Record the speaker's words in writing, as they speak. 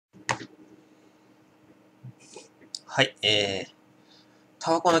はい、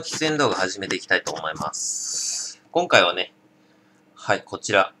タバコの喫煙動画始めていきたいと思います。今回はね、はい、こ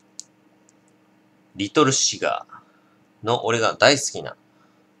ちら、リトルシガーの、俺が大好きな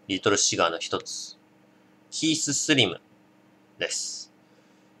リトルシガーの一つ、キーススリムです。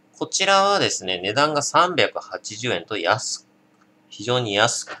こちらはですね、値段が380円と非常に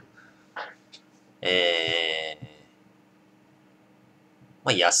安く、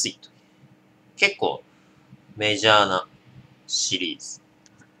安いと。結構メジャーなシリーズ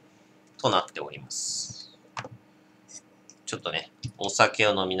となっております。ちょっとね、お酒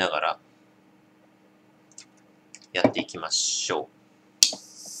を飲みながらやっていきましょ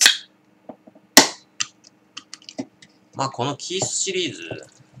う。このキースシリーズ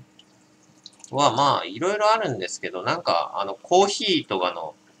はいろいろあるんですけど、コーヒーとか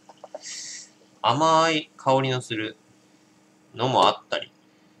の甘い香りのするのもあったり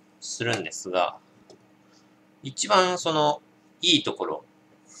するんですが、一番いいところ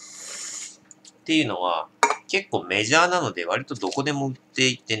っていうのは、結構メジャーなので割とどこでも売って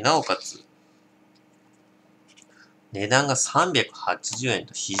いて、なおかつ、値段が380円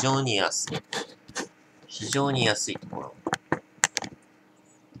と非常に安い。非常に安いところ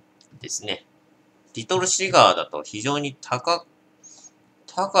ですね。リトルシガーだと非常に高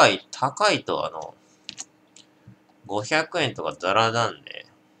いと500円とかザラなんで、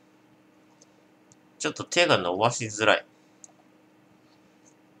ちょっと手が伸ばしづらい。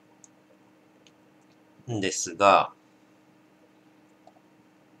んですが、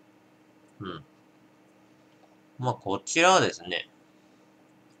こちらはですね、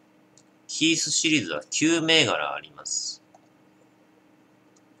キースシリーズは9銘柄あります。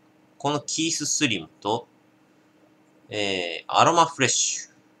このキーススリムと、アロマフレッシ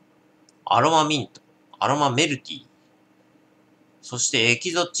ュ、アロマミント、アロマメルティー、そしてエキ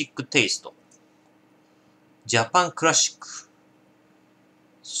ゾチックテイスト、ジャパンクラシック、そ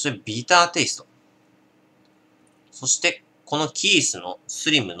してビターテイスト、そしてこのキースの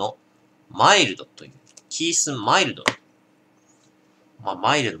スリムのマイルドという、キースマイルド。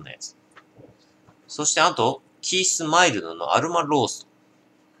マイルドなやつ。そしてあと、キースマイルドのアロマロース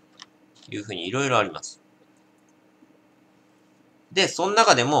というふうにいろいろあります。で、その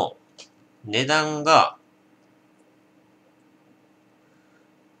中でも値段が、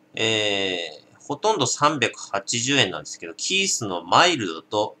ほとんど380円なんですけど、キースのマイルド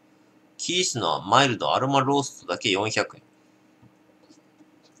と、キースのマイルドアロマローストだけ400円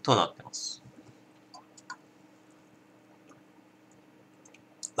となってます。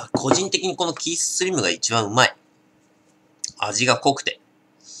個人的にこのキーススリムが一番うまい。味が濃くて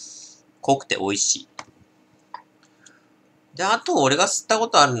美味しい。で、あと俺が吸ったこ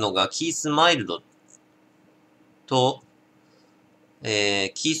とあるのがキースマイルドと、キ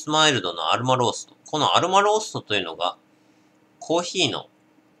ースマイルドのアロマロースト。このアロマローストというのがコーヒーの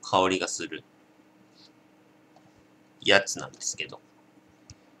香りがするやつなんですけど。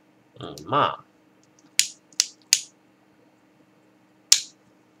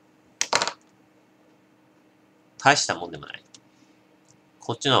大したもんでもない。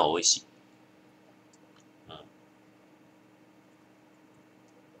こっちの方が美味しい。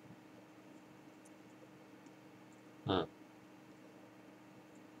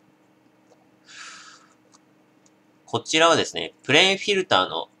こちらはですね、プレーンフィルター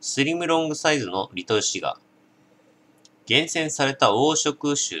のスリムロングサイズのリトルシガー。厳選された黄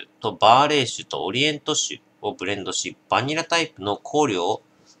色種とバーレー種とオリエント種をブレンドし、バニラタイプの香料を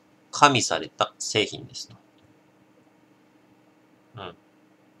加味された製品ですと。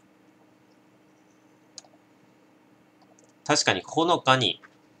確かにほのかに、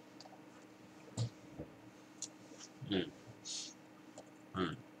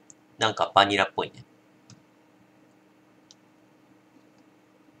なんかバニラっぽいね。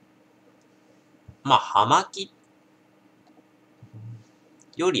葉巻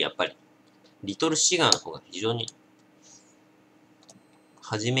よりやっぱり、リトルシガーの方が非常に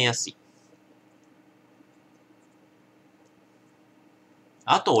始めやすい。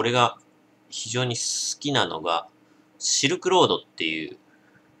あと俺が非常に好きなのが、シルクロードっていう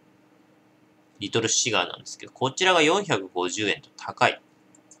リトルシガーなんですけど、こちらが450円と高い。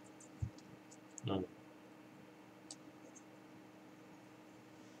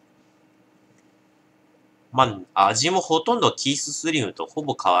味もほとんどキーススリムとほ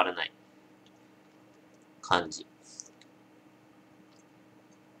ぼ変わらない感じ。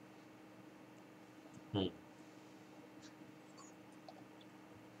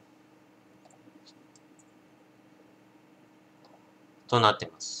となって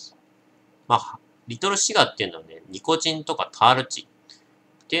ます。リトルシガーっていうのはね、ニコチンとかタール値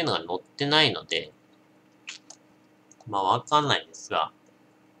っていうのが載ってないので、まあわかんないんですが、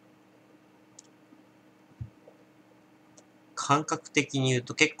感覚的に言う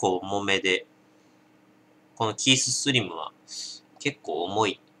と結構重めで、このキーススリムは結構重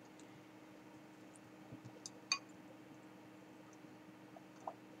い。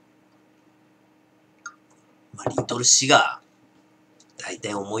まあリトルシガー、大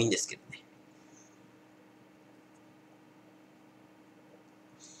体重いんですけどね。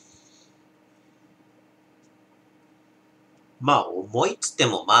まあ重いっつって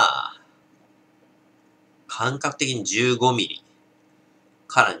もまあ、感覚的に15ミリ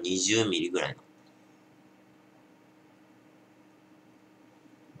から20ミリぐらいの、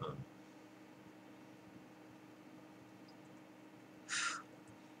うん、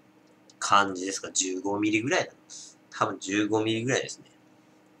感じですか。15ミリぐらいだ。多分15ミリぐらいですね。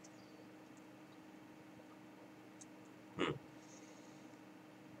うん。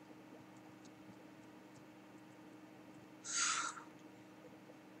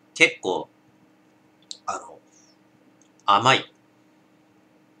結構、あの、甘いっ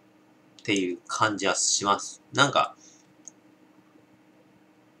ていう感じはします。なんか、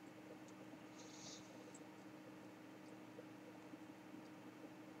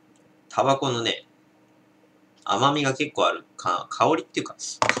タバコのね、甘みが結構ある香りっていうか、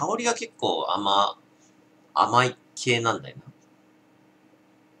香りが結構甘い系なんだよな。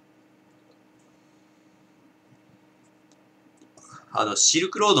シル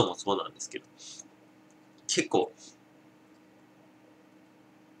クロードもそうなんですけど、結構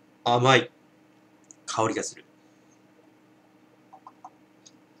甘い香りがする。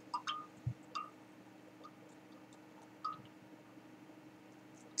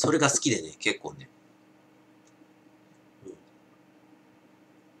それが好きでね、結構ね。うん、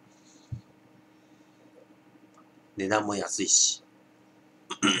値段も安いし。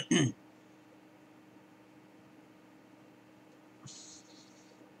うん、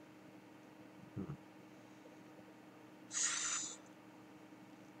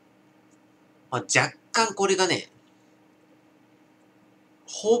まあ、若干これがね、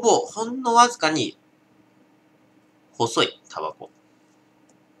ほんのわずかに細いタバコ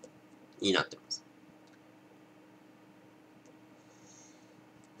になってます。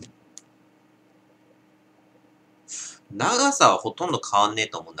長さはほとんど変わんねえ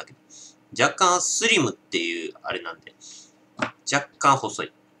と思うんだけど、若干スリムっていうあれなんで、若干細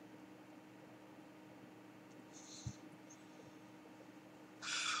い。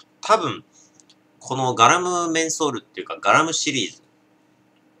多分、このガラムメンソールっていうかガラムシリーズ、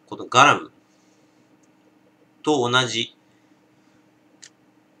このガラムと同じ、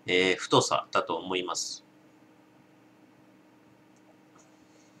太さだと思います。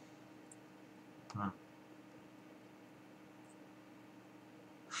うん、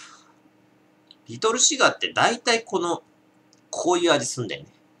リトルシガーって大体こういう味すんだよね。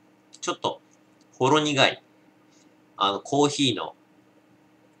ちょっと、ほろ苦い、コーヒーの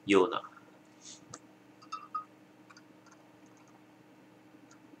ような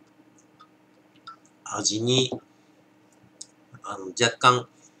味に、若干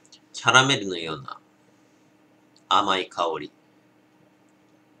キャラメルのような甘い香り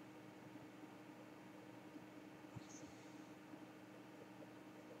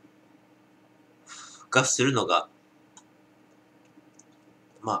がするのが、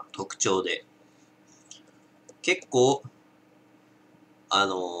まあ特徴で、結構、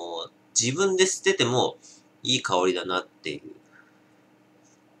自分で捨ててもいい香りだなっていう、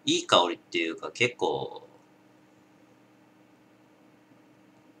いい香りっていうか結構、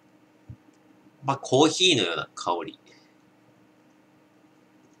まあコーヒーのような香り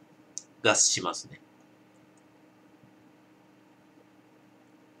がしますね。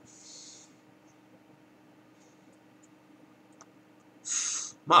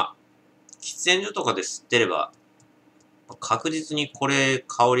まあ、喫煙所とかで吸ってれば、確実にこれ、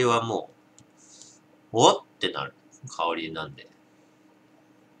香りはもう、おってなる香りなんで。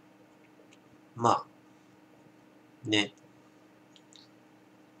まあ、ね、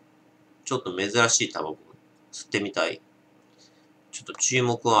ちょっと珍しいタバコ吸ってみたい。ちょっと注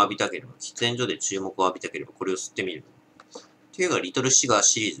目を浴びたければ、喫煙所で注目を浴びたければ、これを吸ってみる。っていうか、リトルシガー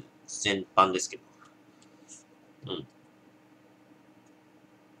シリーズ全般ですけど。うん。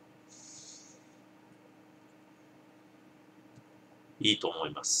いいと思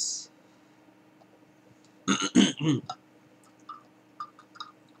います。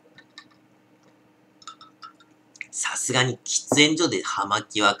さすがに喫煙所で葉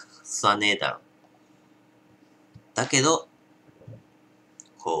巻は吸わねえだろ。だけど、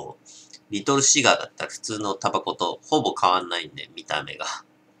こう、リトルシガーだったら普通のタバコとほぼ変わんないんで、見た目が。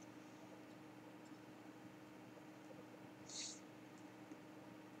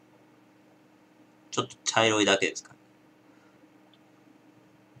ちょっと茶色いだけですから。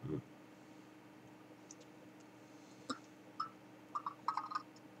うん。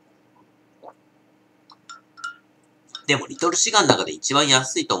でも、リトルシガーの中で一番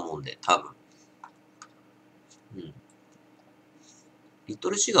安いと思うんで、多分。うん。リト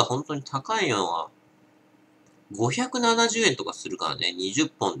ルシガー本当に高いのは、570円とかするからね、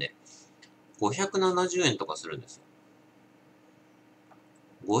20本で。570円とかするんですよ。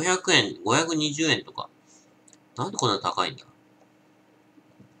500円、520円とか。なんでこんな高いんだ？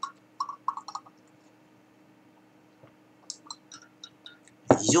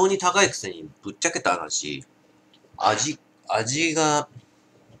非常に高いくせに、ぶっちゃけた話、味が、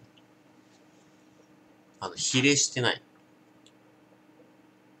比例してない。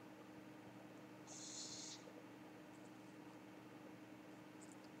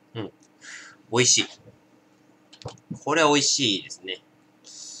うん。美味しい。これは美味しいですね。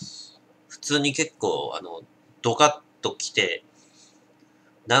普通に結構、ドカッときて、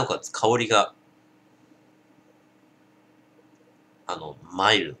なおかつ香りが、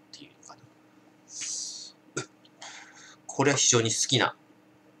マイルドっていうかな。これは非常に好きな、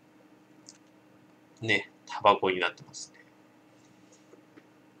ね、タバコになってますね。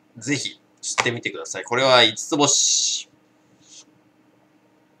ぜひ、知ってみてください。これは5つ星。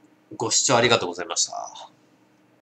ご視聴ありがとうございました。